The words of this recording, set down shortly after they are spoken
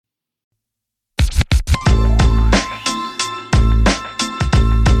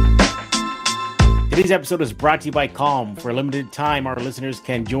Today's episode is brought to you by Calm. For a limited time, our listeners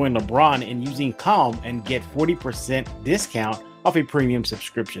can join LeBron in using Calm and get 40% discount off a premium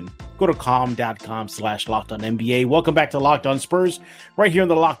subscription. Go to calm.com/LockedOnNBA. Welcome back to Locked On Spurs, right here on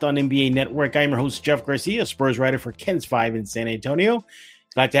the Locked On NBA Network. I'm your host, Jeff Garcia, Spurs writer for KENS 5 in San Antonio.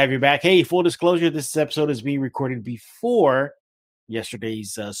 Glad to have you back. Hey, full disclosure, this episode is being recorded before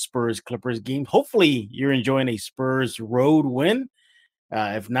yesterday's Spurs-Clippers game. Hopefully, you're enjoying a Spurs road win.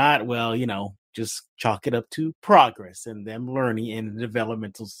 If not, well, just chalk it up to progress and them learning in the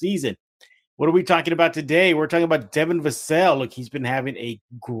developmental season. What are we talking about today? We're talking about Devin Vassell. Look, he's been having a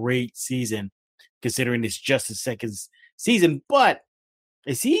great season, considering it's just his second season. But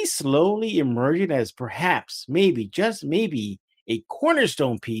is he slowly emerging as perhaps, maybe, just maybe, a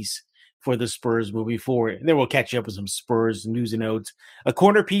cornerstone piece for the Spurs moving forward? And then we'll catch up with some Spurs news and notes. A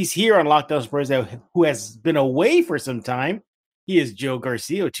corner piece here on Locked On Spurs who has been away for some time. He is Joe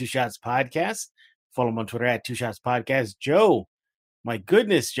Garcia of Two Shots Podcast. Follow him on Twitter at Two Shots Podcast. Joe, my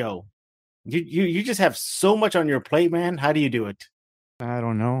goodness, Joe. You just have so much on your plate, man. How do you do it? I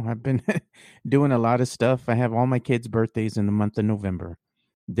don't know. I've been doing a lot of stuff. I have all my kids' birthdays in the month of November.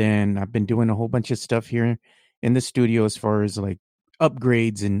 Then I've been doing a whole bunch of stuff here in the studio as far as like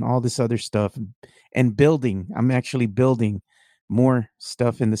upgrades and all this other stuff and building. I'm actually building more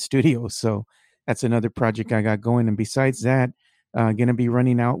stuff in the studio. So that's another project I got going. And besides that, going to be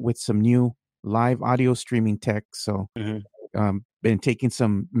running out with some new live audio streaming tech. So been taking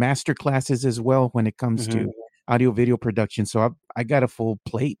some master classes as well when it comes to audio video production. So I got a full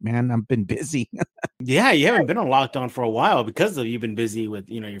plate, man. I've been busy. Yeah, you haven't been on Locked On for a while because you've been busy with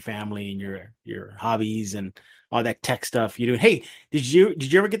your family and your hobbies and all that tech stuff you do. Hey, did you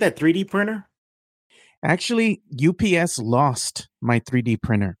ever get that 3D printer? Actually, UPS lost my 3D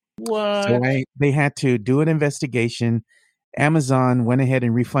printer. What? So they had to do an investigation. Amazon went ahead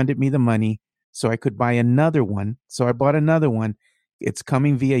and refunded me the money so I could buy another one. So I bought another one. It's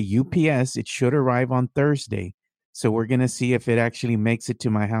coming via UPS. It should arrive on Thursday. So we're going to see if it actually makes it to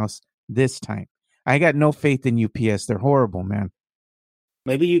my house this time. I got no faith in UPS. They're horrible, man.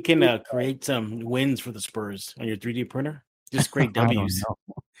 Maybe you can create some wins for the Spurs on your 3D printer. Just create W's.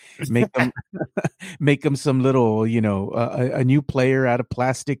 Make them some little, a new player out of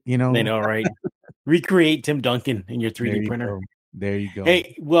plastic, I know, right? Recreate Tim Duncan in your 3D printer. There you go.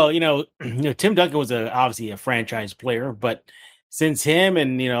 Hey, well, Tim Duncan was obviously a franchise player, but since him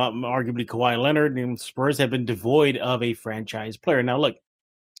and, arguably Kawhi Leonard and Spurs have been devoid of a franchise player. Now, look,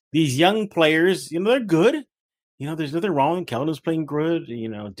 these young players, they're good. There's nothing wrong. Keldon's playing good.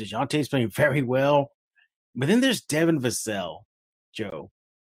 DeJounte's playing very well. But then there's Devin Vassell, Joe.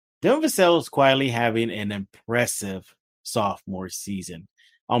 Devin Vassell is quietly having an impressive sophomore season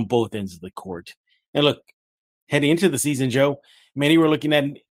on both ends of the court. And look, heading into the season, Joe, many were looking at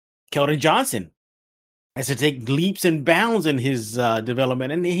Keldon Johnson as to take leaps and bounds in his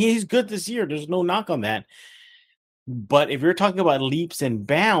development. And he's good this year. There's no knock on that. But if you're talking about leaps and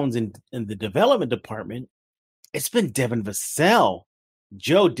bounds in the development department, it's been Devin Vassell.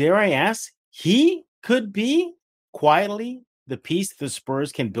 Joe, dare I ask, he could be quietly the piece the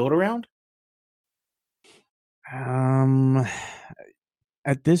Spurs can build around?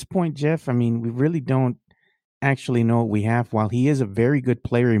 At this point, Jeff, I mean, we really don't actually know what we have. While he is a very good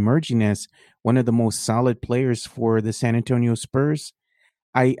player, emerging as one of the most solid players for the San Antonio Spurs,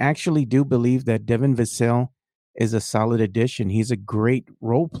 I actually do believe that Devin Vassell is a solid addition. He's a great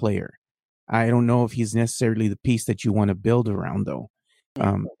role player. I don't know if he's necessarily the piece that you want to build around, though.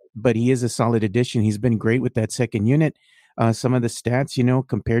 But he is a solid addition. He's been great with that second unit. Some of the stats,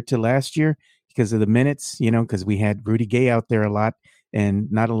 compared to last year, because of the minutes, because we had Rudy Gay out there a lot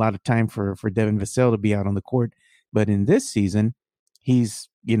and not a lot of time for Devin Vassell to be out on the court. But in this season, he's,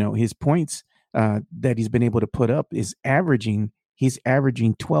 his points that he's been able to put up he's averaging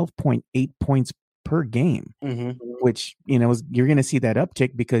 12.8 points per game, which, you're going to see that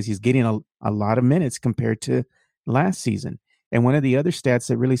uptick because he's getting a lot of minutes compared to last season. And one of the other stats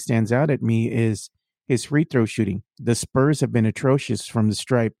that really stands out at me is his free throw shooting. The Spurs have been atrocious from the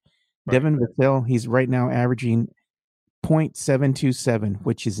stripe. Right. Devin Vassell, he's right now averaging .727,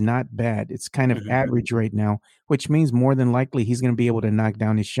 which is not bad. It's kind of average right now, which means more than likely he's going to be able to knock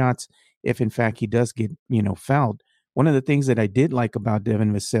down his shots if, in fact, he does get, fouled. One of the things that I did like about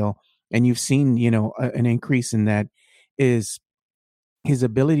Devin Vassell, and you've seen, an increase in that, is his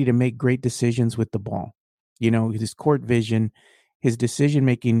ability to make great decisions with the ball. His court vision, his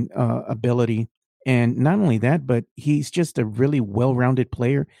decision-making ability. And not only that, but he's just a really well-rounded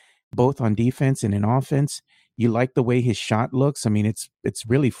player, both on defense and in offense. You like the way his shot looks. I mean, it's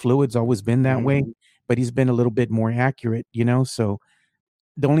really fluid. It's always been that way, but he's been a little bit more accurate, So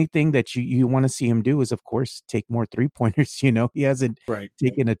the only thing that you want to see him do is, of course, take more 3-pointers. He hasn't Right.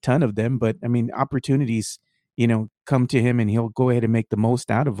 taken a ton of them, but I mean, opportunities, come to him and he'll go ahead and make the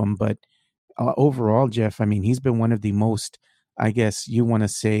most out of them. But overall, Jeff, I mean, he's been one of the most, I guess you want to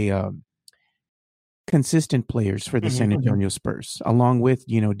say, consistent players for the San Antonio Spurs, along with,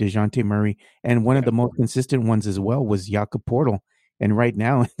 DeJounte Murray. And one of the most consistent ones as well was Jakob Portal. And right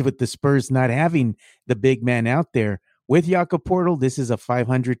now, with the Spurs not having the big man out there, with Jakob Portal, this is a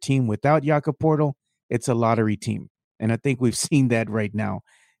 500 team. Without Jakob Portal, it's a lottery team. And I think we've seen that right now.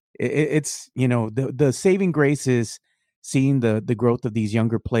 It's, the saving grace is seeing the growth of these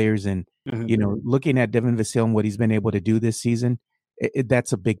younger players and, looking at Devin Vassell and what he's been able to do this season.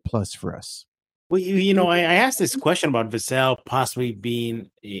 That's a big plus for us. Well, I asked this question about Vassell possibly being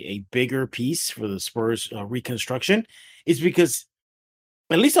a bigger piece for the Spurs reconstruction, is because,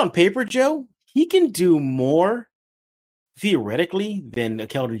 at least on paper, Joe, he can do more theoretically than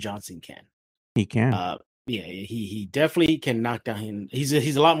Keldon Johnson can. He can. He definitely can knock down him. He's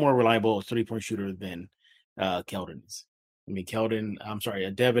a lot more reliable 3-point shooter than Keldon is. I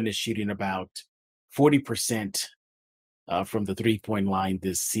mean, Devin is shooting about 40% from the 3-point line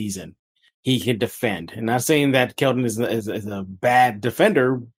this season. He can defend. And not saying that Keldon is a bad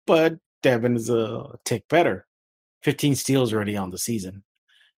defender, but Devin is a tick better. 15 steals already on the season.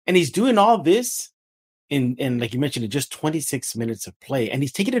 And he's doing all this in like you mentioned, in just 26 minutes of play. And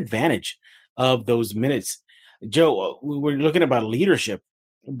he's taking advantage of those minutes. Joe, we're looking about leadership,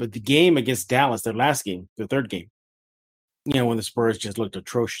 but the game against Dallas, their last game, the third game, when the Spurs just looked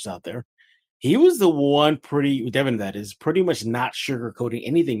atrocious out there, he was the one Devin, that is pretty much not sugarcoating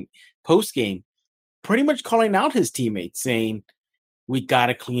anything post game, pretty much calling out his teammates, saying, we got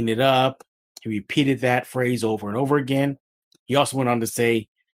to clean it up. He repeated that phrase over and over again. He also went on to say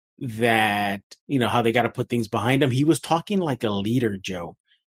that, how they got to put things behind him. He was talking like a leader, Joe,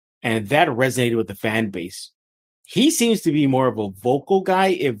 and that resonated with the fan base. He seems to be more of a vocal guy.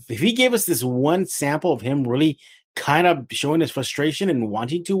 If he gave us this one sample of him really kind of showing his frustration and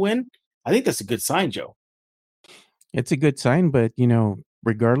wanting to win, I think that's a good sign, Joe. It's a good sign, but,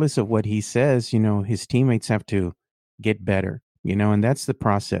 regardless of what he says, his teammates have to get better, and that's the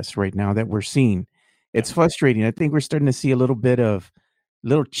process right now that we're seeing. It's frustrating. I think we're starting to see a little bit of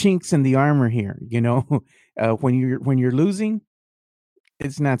little chinks in the armor here, when you're losing,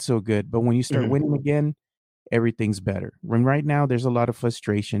 it's not so good. But when you start winning again, everything's better. When right now there's a lot of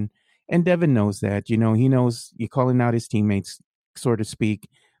frustration, and Devin knows that, he knows you're calling out his teammates, so to speak.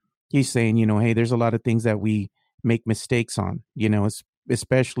 He's saying, hey, there's a lot of things that we make mistakes on,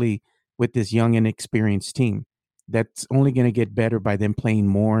 especially with this young and experienced team. That's only going to get better by them playing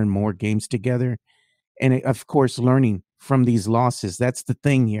more and more games together. And of course, learning from these losses. That's the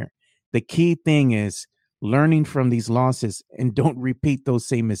thing here. The key thing is learning from these losses and don't repeat those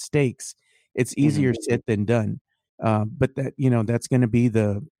same mistakes. It's easier said than done. But that, that's going to be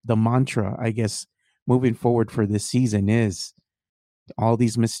the mantra, I guess, moving forward for this season is all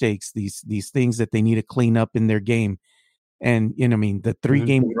these mistakes, these things that they need to clean up in their game. And, the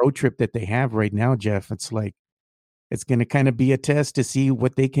 3-game road trip that they have right now, Jeff, it's like, it's going to kind of be a test to see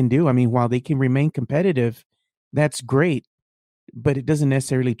what they can do. I mean, while they can remain competitive, that's great, but it doesn't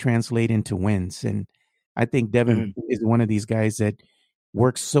necessarily translate into wins. And I think Devin is one of these guys that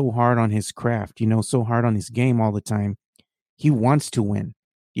works so hard on his craft, so hard on his game all the time. He wants to win,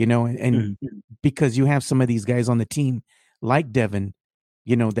 and because you have some of these guys on the team like Devin,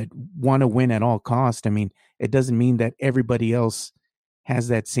 that want to win at all costs. I mean, it doesn't mean that everybody else has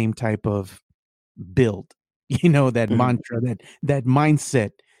that same type of build, that mantra, that mindset,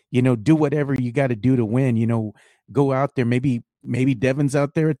 do whatever you got to do to win, go out there. Maybe Devin's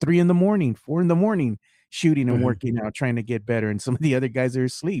out there at 3 a.m, 4 a.m, shooting and working out, trying to get better. And some of the other guys are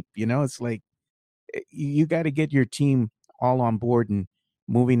asleep, it's like, you got to get your team all on board and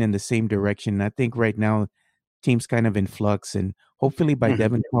moving in the same direction. And I think right now team's kind of in flux, and hopefully by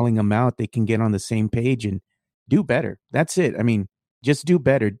Devin calling them out, they can get on the same page and do better. That's it. I mean, just do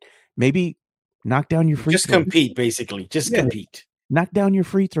better. Maybe knock down your free throws. Just compete, basically. Compete. Knock down your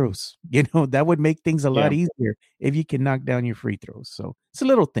free throws. That would make things a lot easier if you can knock down your free throws. So it's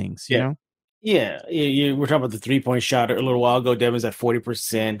little things, you know? Yeah. We're talking about the 3-point shot a little while ago. Devin's at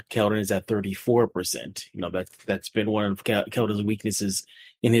 40%. Keldon is at 34%. That's been one of Keldon's weaknesses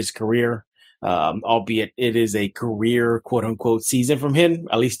in his career. Albeit it is a career quote unquote season from him,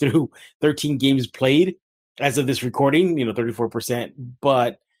 at least through 13 games played as of this recording, 34%,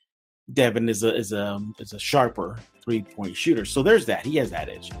 but Devin is a sharper 3-point shooter. So there's that. He has that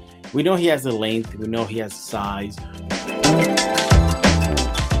edge. We know he has the length. We know he has size.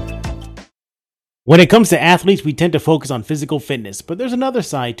 When it comes to athletes, we tend to focus on physical fitness, but there's another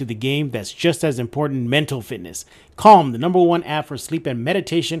side to the game that's just as important: mental fitness. Calm, the number one app for sleep and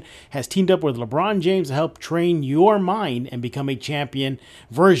meditation, has teamed up with LeBron James to help train your mind and become a champion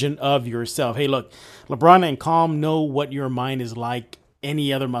version of yourself. Hey, look, LeBron and Calm know what your mind is like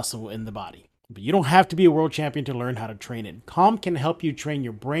any other muscle in the body. But you don't have to be a world champion to learn how to train it. Calm can help you train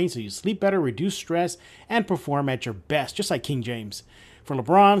your brain so you sleep better, reduce stress, and perform at your best, just like King James. For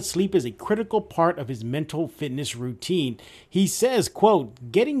LeBron, sleep is a critical part of his mental fitness routine. He says,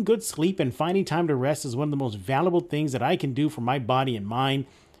 quote, "Getting good sleep and finding time to rest is one of the most valuable things that I can do for my body and mind.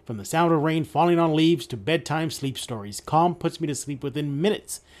 From the sound of rain falling on leaves to bedtime sleep stories, Calm puts me to sleep within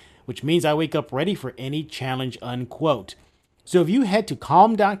minutes, which means I wake up ready for any challenge," unquote. So if you head to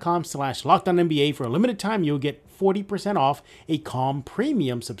calm.com/LockedOnNBA for a limited time, you'll get 40% off a Calm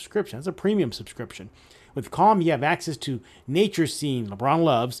premium subscription. That's a premium subscription. With Calm, you have access to nature scene LeBron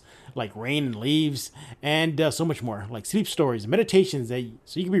loves, like rain and leaves, and so much more, like sleep stories, meditations, so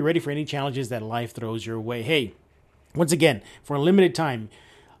you can be ready for any challenges that life throws your way. Hey, once again, for a limited time,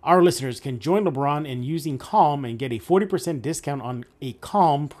 our listeners can join LeBron in using Calm and get a 40% discount on a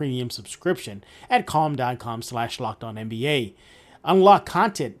Calm premium subscription at calm.com/LockedOnNBA. Unlock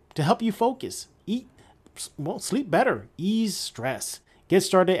content to help you focus, sleep better, ease stress. Get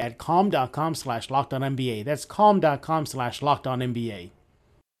started at calm.com/LockedOnNBA. That's calm.com/LockedOnNBA.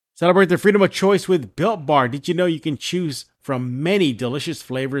 Celebrate the freedom of choice with Built Bar. Did you know you can choose from many delicious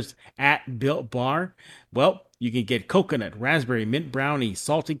flavors at Built Bar? Well, you can get coconut, raspberry, mint brownie,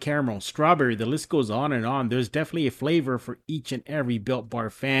 salted caramel, strawberry. The list goes on and on. There's definitely a flavor for each and every Built Bar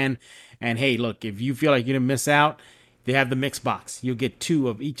fan. And hey, look, if you feel like you're going to miss out, they have the mix box. You'll get 2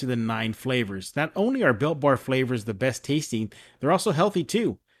 of each of the 9 flavors. Not only are Built Bar flavors the best tasting, they're also healthy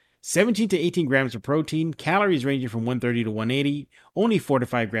too. 17 to 18 grams of protein, calories ranging from 130 to 180, only 4 to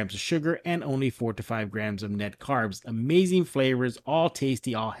 5 grams of sugar, and only 4 to 5 grams of net carbs. Amazing flavors, all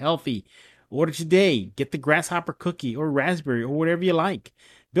tasty, all healthy. Order today. Get the grasshopper cookie or raspberry or whatever you like.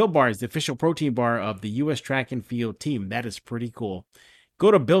 Built Bar is the official protein bar of the U.S. track and field team. That is pretty cool. Go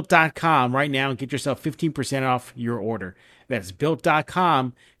to Built.com right now and get yourself 15% off your order. That's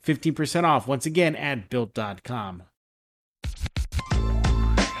Built.com, 15% off. Once again, at Built.com.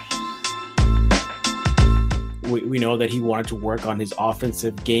 We know that he wanted to work on his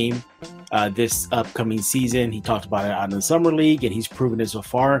offensive game this upcoming season. He talked about it out in the Summer League, and he's proven it so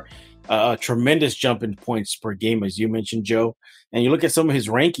far. A tremendous jump in points per game, as you mentioned, Joe. And you look at some of his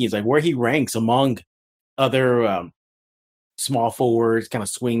rankings, like where he ranks among other small forwards, kind of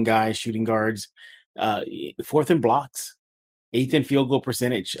swing guys, shooting guards. 4th in blocks, 8th in field goal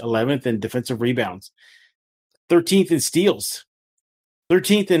percentage, 11th in defensive rebounds, 13th in steals,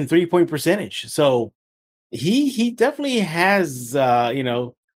 13th in 3-point percentage. So he definitely has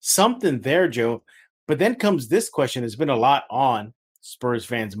something there, Joe. But then comes this question. There's been a lot on Spurs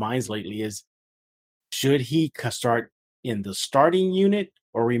fans' minds lately: is should he start in the starting unit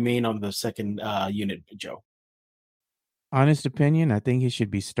or remain on the second unit, Joe? Honest opinion, I think he should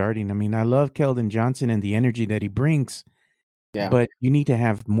be starting. I mean, I love Keldon Johnson and the energy that he brings, Yeah. but you need to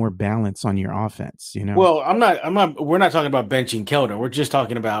have more balance on your offense, you know? Well, we're not talking about benching Keldon. We're just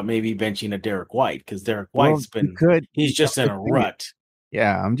talking about maybe benching a Derek White, because Derek Well, White's you been, could. he's just in a rut.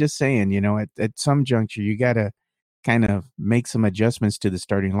 Yeah, I'm just saying, at some juncture, you got to kind of make some adjustments to the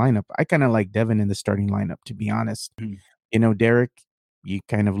starting lineup. I kind of like Devin in the starting lineup, to be honest. Derek, you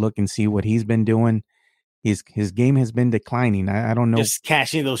kind of look and see what he's been doing. His game has been declining. I don't know. Just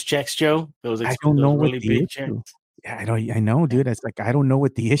cashing those checks, Joe. I don't know what really the big issue. checks. Yeah, I know, dude. It's like I don't know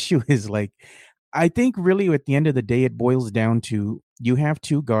what the issue is. Like, I think really at the end of the day, it boils down to you have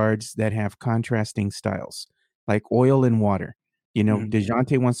 2 guards that have contrasting styles, like oil and water.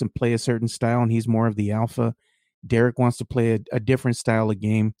 DeJounte wants to play a certain style, and he's more of the alpha. Derek wants to play a different style of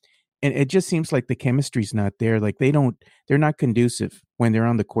game. And it just seems like the chemistry's not there. Like they're not conducive when they're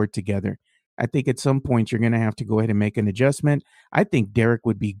on the court together. I think at some point you're going to have to go ahead and make an adjustment. I think Derek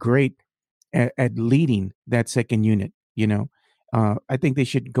would be great at leading that second unit. I think they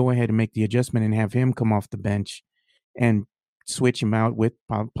should go ahead and make the adjustment and have him come off the bench and switch him out with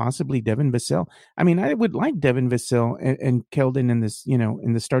possibly Devin Vassell. I mean, I would like Devin Vassell and Keldon in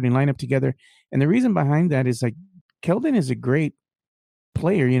the starting lineup together. And the reason behind that is like Keldon is a great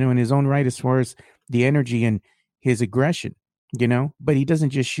player, in his own right as far as the energy and his aggression, but he doesn't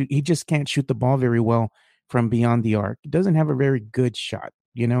just shoot. He just can't shoot the ball very well from beyond the arc. He doesn't have a very good shot.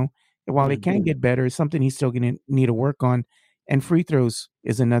 While it can get better, it's something he's still going to need to work on. And free throws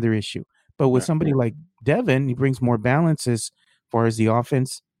is another issue. But with somebody like Devin, he brings more balance as far as the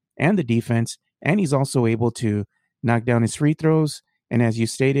offense and the defense. And he's also able to knock down his free throws And as you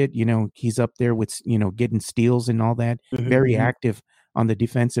stated, he's up there with, getting steals and all that, very Mm-hmm. active on the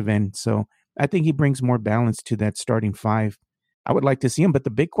defensive end. So I think he brings more balance to that starting five. I would like to see him. But the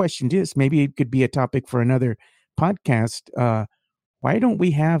big question is, maybe it could be a topic for another podcast. Why don't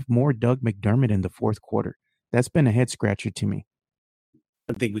we have more Doug McDermott in the fourth quarter? That's been a head scratcher to me.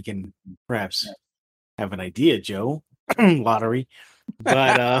 I think we can perhaps have an idea, Joe. Lottery.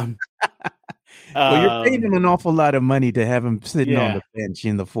 But Well, you're paying him um an awful lot of money to have him sitting on yeah. the bench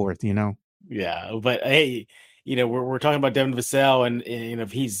in the fourth, Yeah, but hey, we're talking about Devin Vassell, and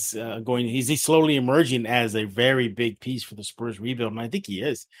if he's he's slowly emerging as a very big piece for the Spurs rebuild, and I think he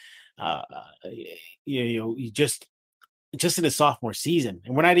is. Uh, uh, he just in his sophomore season,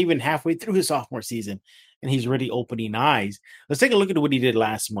 and we're not even halfway through his sophomore season, and he's already opening eyes. Let's take a look at what he did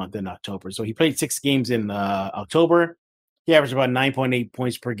last month in October. So he played 6 games in October. He averaged about 9.8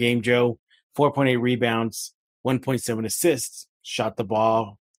 points per game, Joe, 4.8 rebounds, 1.7 assists, shot the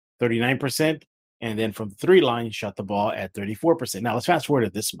ball 39%, and then from 3 line, shot the ball at 34%. Now let's fast forward to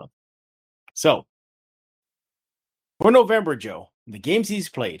this month. So for November, Joe, the games he's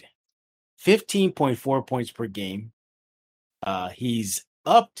played, 15.4 points per game. He's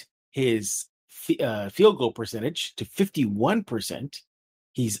upped his field goal percentage to 51%.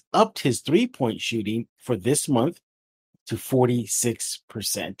 He's upped his 3-point shooting for this month to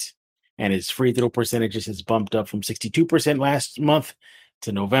 46%. And his free throw percentages has bumped up from 62% last month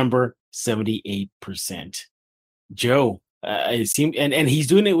to November, 78%. Joe, it seemed, and he's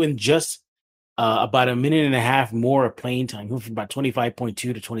doing it with just about a minute and a half more of playing time, moving from about 25.2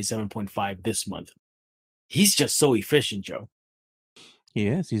 to 27.5 this month. He's just so efficient, Joe.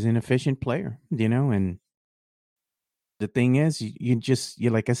 Yes, he's an efficient player, and the thing is, you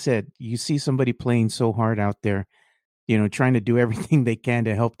like I said, you see somebody playing so hard out there, trying to do everything they can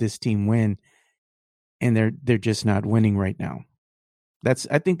to help this team win, and they're just not winning right now.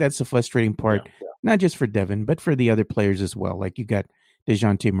 I think that's the frustrating part, not just for Devin, but for the other players as well. Like you got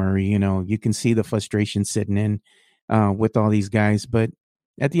DeJounte Murray, you can see the frustration sitting in with all these guys, but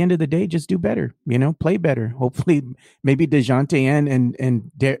at the end of the day, just do better, play better. Hopefully maybe DeJounte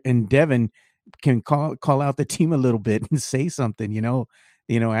and Devin can call out the team a little bit and say something,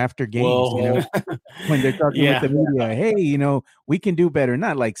 after games, when they're talking with the media, hey, we can do better.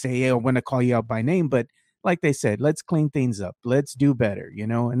 Not like say, hey, I want to call you out by name, but like they said, let's clean things up. Let's do better.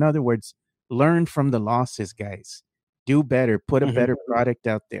 In other words, learn from the losses, guys. Do better. Put a better product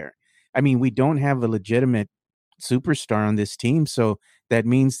out there. I mean, we don't have a legitimate superstar on this team. So that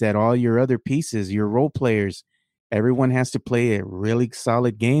means that all your other pieces, your role players, everyone has to play a really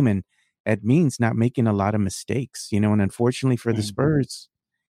solid game. And that means not making a lot of mistakes, and unfortunately for the Spurs,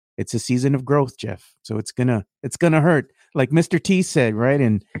 it's a season of growth, Jeff. So it's gonna hurt. Like Mr. T said, right?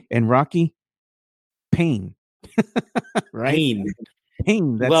 And Rocky, pain. Right?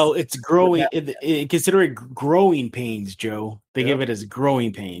 Pain. Well, it's growing. Consider it growing pains, Joe. They give it as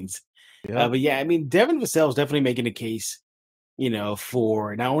growing pains. But yeah, I mean, Devin Vassell is definitely making a case,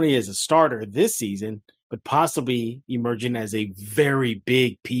 for not only as a starter this season, but possibly emerging as a very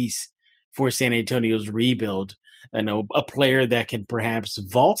big piece for San Antonio's rebuild. I know a player that can perhaps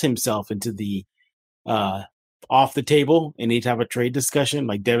vault himself into the off the table in any type of trade discussion,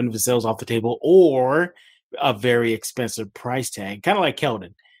 like Devin Vassell's off the table, or a very expensive price tag, kind of like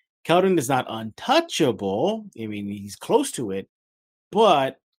Keldon. Keldon is not untouchable. I mean, he's close to it,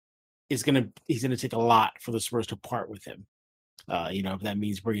 but he's gonna take a lot for the Spurs to part with him. If that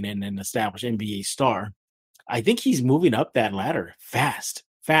means bringing in an established NBA star. I think he's moving up that ladder fast.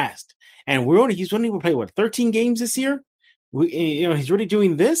 And he's only going to play 13 games this year. He's already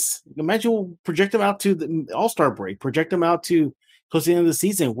doing this. Imagine we'll project him out to the All-Star break, project him out to close to the end of the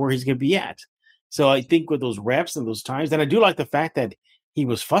season where he's going to be at. So I think with those reps and those times, and I do like the fact that he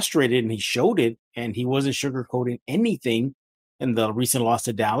was frustrated and he showed it, and he wasn't sugarcoating anything in the recent loss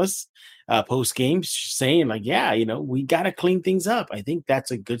to Dallas post game, saying like, yeah, we got to clean things up. I think that's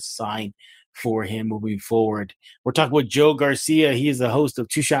a good sign for him moving forward. We're talking with Joe Garcia. He is the host of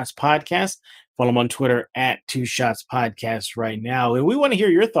Two Shots Podcast. Follow him on Twitter at Two Shots Podcast right now. And we want to hear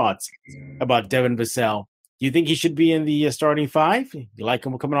your thoughts about Devin Vassell. Do you think he should be in the starting five? You like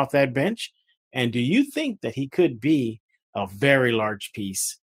him coming off that bench? And do you think that he could be a very large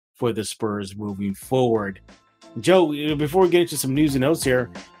piece for the Spurs moving forward? Joe, before we get into some news and notes here,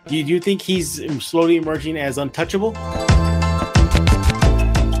 do you think he's slowly emerging as untouchable?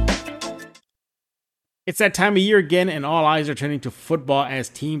 It's that time of year again, and all eyes are turning to football as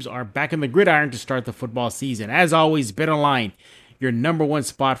teams are back in the gridiron to start the football season. As always, BetOnline, your number one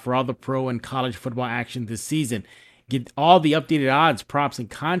spot for all the pro and college football action this season. Get all the updated odds, props, and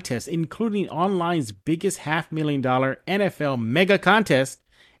contests, including online's biggest $500,000 NFL mega contest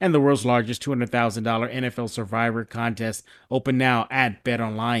and the world's largest $200,000 NFL Survivor contest, open now at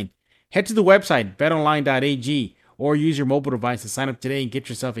BetOnline. Head to the website, betonline.ag, or use your mobile device to sign up today and get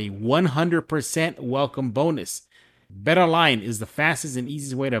yourself a 100% welcome bonus. BetOnline is the fastest and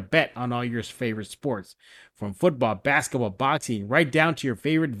easiest way to bet on all your favorite sports. From football, basketball, boxing, right down to your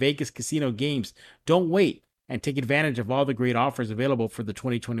favorite Vegas casino games. Don't wait and take advantage of all the great offers available for the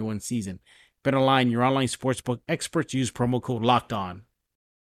 2021 season. BetOnline, your online sportsbook experts, use promo code LOCKEDON.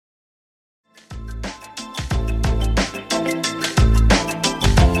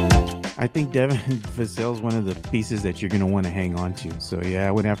 I think Devin Vassell is one of the pieces that you're going to want to hang on to. So, yeah,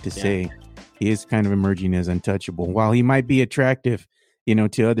 I would have to say he is kind of emerging as untouchable. While he might be attractive,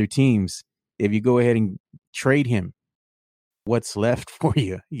 to other teams, if you go ahead and trade him, what's left for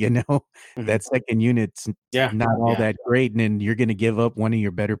you? That second unit's not all that great, and then you're going to give up one of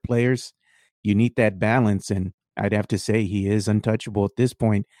your better players. You need that balance, and I'd have to say he is untouchable at this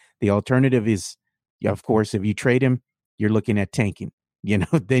point. The alternative is, of course, if you trade him, you're looking at tanking.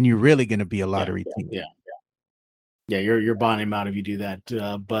 Then you're really going to be a lottery team. Yeah, you're bonding him out if you do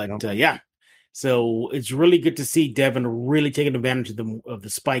that. So it's really good to see Devin really taking advantage of the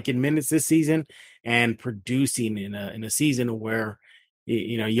spike in minutes this season and producing in a season where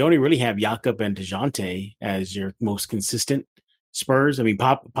you only really have Jakob and DeJounte as your most consistent Spurs. I mean,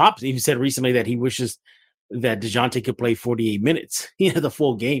 Pop even said recently that he wishes that DeJounte could play 48 minutes, the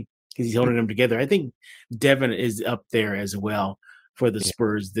full game, because he's holding them together. I think Devin is up there as well for the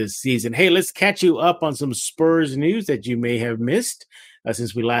Spurs this season. Hey, let's catch you up on some Spurs news that you may have missed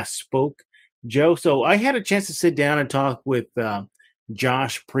since we last spoke, Joe. So I had a chance to sit down and talk with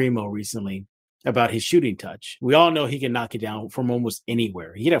Josh Primo recently about his shooting touch. We all know he can knock it down from almost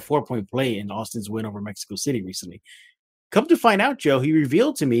anywhere. He had a 4-point play in Austin's win over Mexico City recently. Come to find out, Joe, he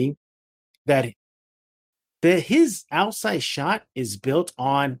revealed to me that his outside shot is built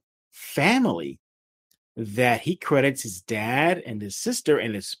on family, that he credits his dad and his sister,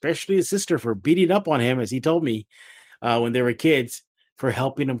 and especially his sister, for beating up on him, as he told me, when they were kids, for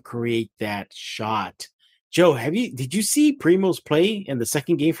helping him create that shot. Joe, did you see Primo's play in the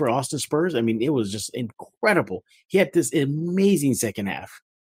second game for Austin Spurs? I mean, it was just incredible. He had this amazing second half.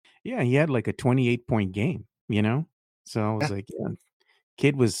 Yeah, he had like a 28-point game, So I was like,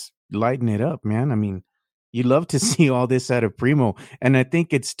 kid was lighting it up, man. I mean, you love to see all this out of Primo. And I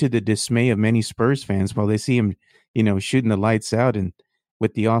think it's to the dismay of many Spurs fans while they see him, shooting the lights out and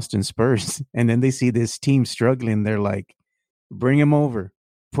with the Austin Spurs. And then they see this team struggling. They're like, bring him over,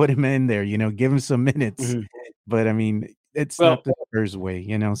 put him in there, give him some minutes. Mm-hmm. But I mean, it's not the Spurs way,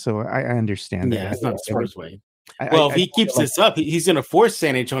 So I understand that. Yeah, it's not the Spurs way. If he keeps this up, he's going to force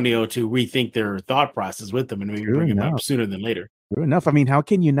San Antonio to rethink their thought process with him and maybe bring him up sooner than later. True enough. I mean, how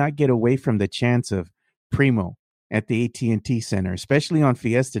can you not get away from the chance of Primo at the AT&T Center, especially on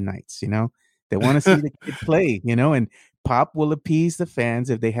Fiesta nights? They want to see the kid play, and Pop will appease the fans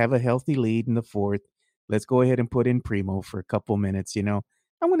if they have a healthy lead in the fourth. Let's go ahead and put in Primo for a couple minutes. I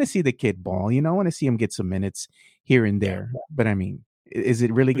want to see the kid ball. I want to see him get some minutes here and there. But I mean, is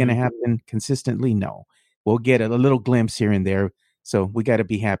it really going to happen consistently? No. We'll get a little glimpse here and there. So we got to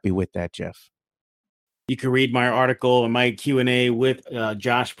be happy with that, Jeff. You can read my article and my Q&A with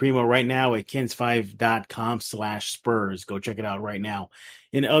Josh Primo right now at kens5.com/Spurs. Go check it out right now.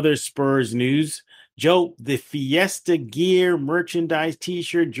 In other Spurs news, Joe, the Fiesta Gear merchandise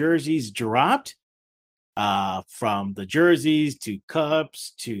T-shirt jerseys dropped. From the jerseys to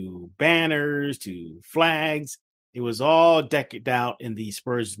cups to banners to flags. It was all decked out in the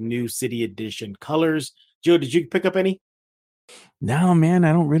Spurs New City Edition colors. Joe, did you pick up any? No, man,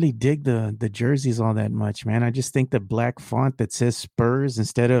 I don't really dig the jerseys all that much, man. I just think the black font that says Spurs,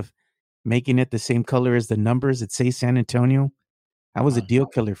 instead of making it the same color as the numbers that say San Antonio, that was a deal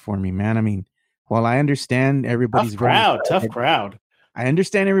killer for me, man. I mean, while I understand everybody's tough crowd. I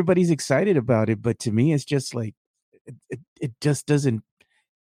understand everybody's excited about it, but to me, it's just like it just doesn't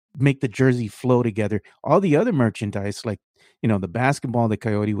make the jersey flow together. All the other merchandise, like the basketball that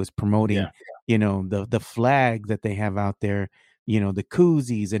Coyote was promoting, the flag that they have out there, the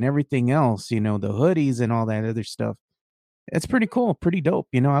koozies and everything else, the hoodies and all that other stuff. It's pretty cool, pretty dope.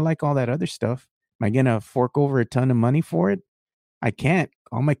 I like all that other stuff. Am I gonna fork over a ton of money for it? I can't.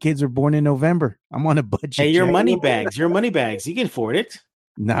 All my kids are born in November. I'm on a budget. Hey, your money bags. You can afford it.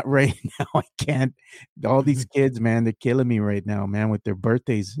 Not right now. I can't. All these kids, man, they're killing me right now, man, with their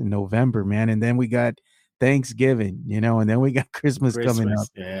birthdays in November, man. And then we got Thanksgiving, and then we got Christmas coming up.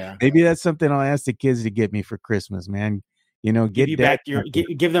 Yeah. Maybe that's something I'll ask the kids to get me for Christmas, man. You know, Give get you dad back your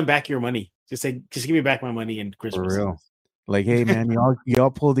something give them back your money. Just say, just give me back my money in for Christmas. real. Like, hey man,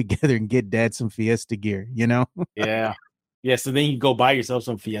 y'all pull together and get dad some Fiesta gear, you know? Yeah. Yeah. So then you go buy yourself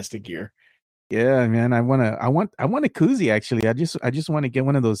some Fiesta gear. Yeah, man. I want a koozie actually. I just want to get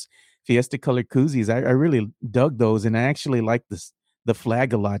one of those Fiesta colored koozies. I really dug those, and I actually like the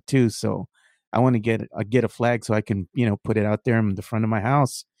flag a lot too. So I want to get a flag so I can, put it out there in the front of my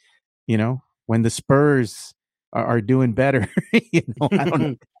house, when the Spurs are doing better.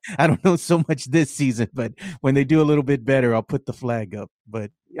 I don't know so much this season, but when they do a little bit better, I'll put the flag up.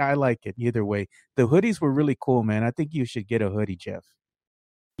 But yeah, I like it either way. The hoodies were really cool, man. I think you should get a hoodie, Jeff.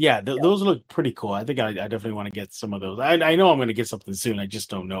 Yeah, those look pretty cool. I think I definitely want to get some of those. I know I'm going to get something soon. I just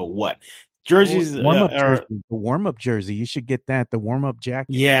don't know what. Jerseys Warm up are, jersey, the warm up jersey. You should get that. The warm up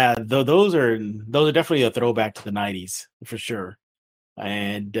jacket. yeah, those are definitely a throwback to the '90s for sure.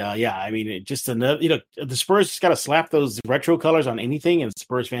 And yeah, I mean, it just another, the Spurs just got to slap those retro colors on anything, and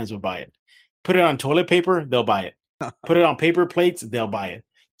Spurs fans will buy it. Put it on toilet paper, they'll buy it. Put it on paper plates, they'll buy it.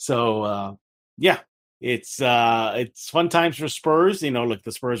 So yeah, it's fun times for Spurs. Look,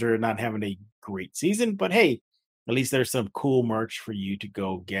 the Spurs are not having a great season, but hey, at least there's some cool merch for you to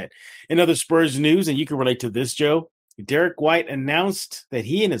go get. In other Spurs news, and you can relate to this, Joe. Derek White announced that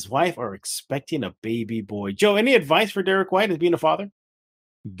he and his wife are expecting a baby boy. Joe, any advice for Derek White as being a father?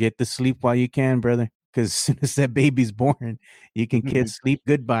 Get to sleep while you can, brother. Because as soon as that baby's born, you can kiss sleep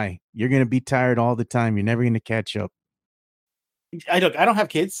goodbye. You're gonna be tired all the time. You're never gonna catch up. I don't have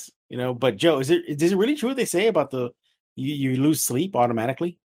kids, but Joe, is it really true what they say about you lose sleep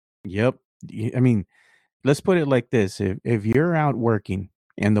automatically? Yep. I mean, let's put it like this: if you're out working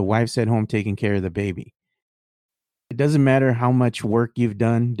and the wife's at home taking care of the baby, it doesn't matter how much work you've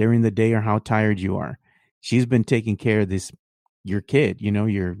done during the day or how tired you are. She's been taking care of your kid,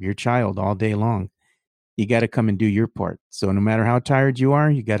 your child all day long. You got to come and do your part. So no matter how tired you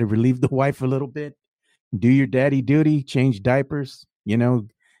are, you got to relieve the wife a little bit, do your daddy duty, change diapers,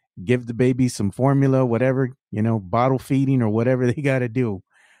 give the baby some formula, whatever, bottle feeding or whatever they got to do.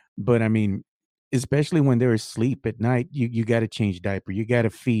 But I mean, especially when they're asleep at night, you got to change diaper, you got to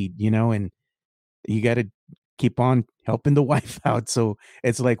feed, and you got to keep on helping the wife out. So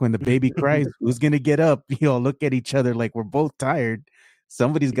it's like when the baby cries, who's going to get up? You all look at each other like we're both tired.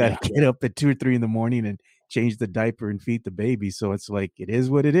 Somebody's got to get up at 2 or 3 in the morning and change the diaper and feed the baby. So it's like, it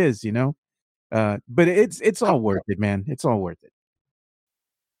is what it is, but it's all worth it, man. It's all worth it.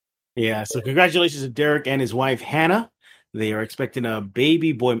 Yeah. So congratulations to Derek and his wife, Hannah. They are expecting a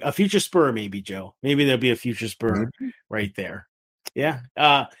baby boy, a future Spur, maybe, Joe. Maybe there'll be a future Spur right there. Yeah.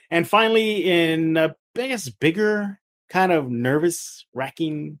 And finally, in I guess bigger kind of nervous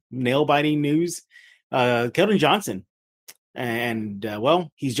wracking nail biting news, Keldon Johnson, and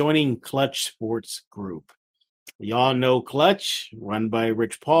well, he's joining Clutch Sports Group. Y'all know Clutch, run by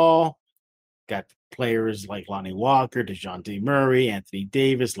Rich Paul. Got players like Lonnie Walker, DeJounte Murray, Anthony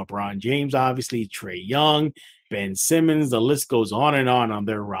Davis, LeBron James, obviously Trae Young, Ben Simmons. The list goes on on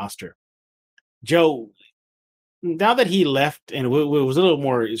their roster. Joe, now that he left, and what was a little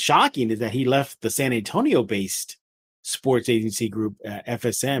more shocking is that he left the San Antonio-based sports agency group,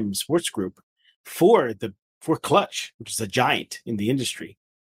 FSM Sports Group, for Clutch, which is a giant in the industry.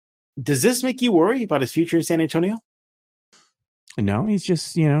 Does this make you worry about his future in San Antonio? No, he's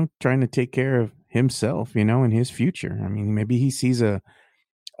just, trying to take care of himself, and his future. I mean, maybe he sees a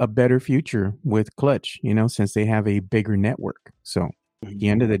better future with Clutch, since they have a bigger network. So at the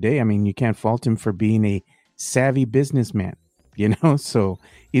end of the day, I mean, you can't fault him for being a savvy businessman, so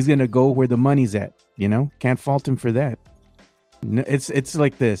he's going to go where the money's at, can't fault him for that. It's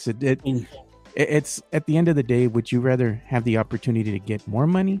like this. It's at the end of the day, would you rather have the opportunity to get more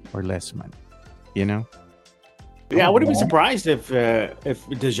money or less money? Yeah, I wouldn't be surprised if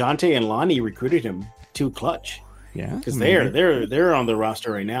DeJounte and Lonnie recruited him to Clutch. Yeah, because they're on the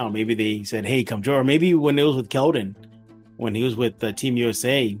roster right now. Maybe they said, "Hey, come join." Or maybe when it was with Keldon, when he was with Team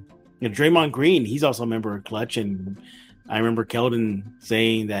USA, Draymond Green, he's also a member of Clutch, and I remember Keldon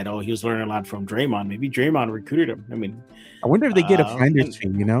saying that, he was learning a lot from Draymond. Maybe Draymond recruited him. I mean, I wonder if they get a finder's fee.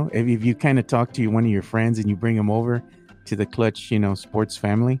 If you kind of talk to one of your friends and you bring them over to the Clutch, sports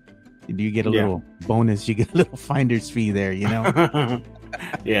family. Do you get a little bonus? You get a little finder's fee there,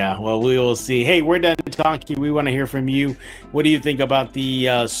 Yeah, well, we will see. Hey, we're done talking. We want to hear from you. What do you think about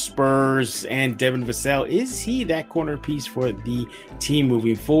the Spurs and Devin Vassell? Is he that corner piece for the team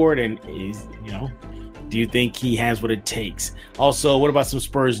moving forward? And do you think he has what it takes? Also, what about some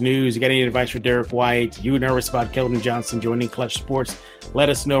Spurs news? You got any advice for Derek White? You nervous about Keldon Johnson joining Clutch Sports? Let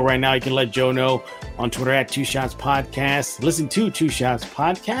us know right now. You can let Joe know on Twitter at 2 Shots Podcast. Listen to 2 Shots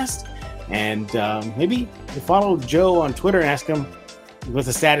Podcast. And maybe you follow Joe on Twitter and ask him what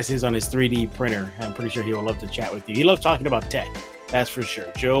the status is on his 3D printer. I'm pretty sure he will love to chat with you. He loves talking about tech, that's for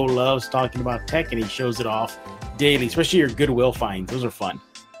sure. Joe loves talking about tech, and he shows it off daily, especially your Goodwill finds. Those are fun.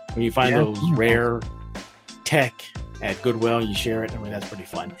 When you find those rare tech at Goodwill, you share it. I mean, that's pretty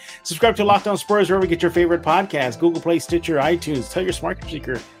fun. Subscribe to Locked On Spurs wherever you get your favorite podcasts, Google Play, Stitcher, iTunes. Tell your smart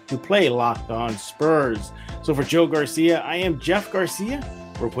speaker to play Locked On Spurs. So for Joe Garcia, I am Jeff Garcia.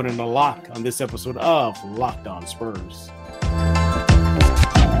 We're putting a lock on this episode of Locked On Spurs.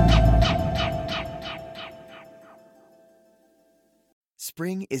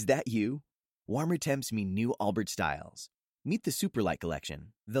 Spring, is that you? Warmer temps mean new Allbirds styles. Meet the Superlight Collection,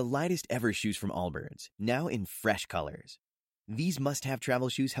 the lightest ever shoes from Allbirds, now in fresh colors. These must-have travel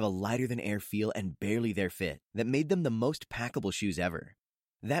shoes have a lighter-than-air feel and barely their fit that made them the most packable shoes ever.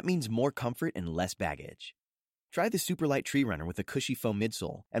 That means more comfort and less baggage. Try the Superlight Tree Runner with a cushy foam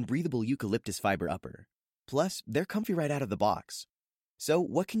midsole and breathable eucalyptus fiber upper. Plus, they're comfy right out of the box. So,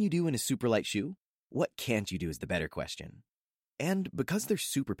 what can you do in a Superlight shoe? What can't you do is the better question. And because they're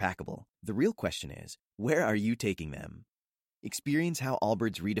super packable, the real question is, where are you taking them? Experience how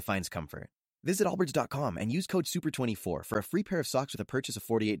Allbirds redefines comfort. Visit allbirds.com and use code SUPER24 for a free pair of socks with a purchase of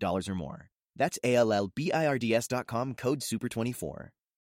 $48 or more. That's ALLBIRDS.com, code SUPER24.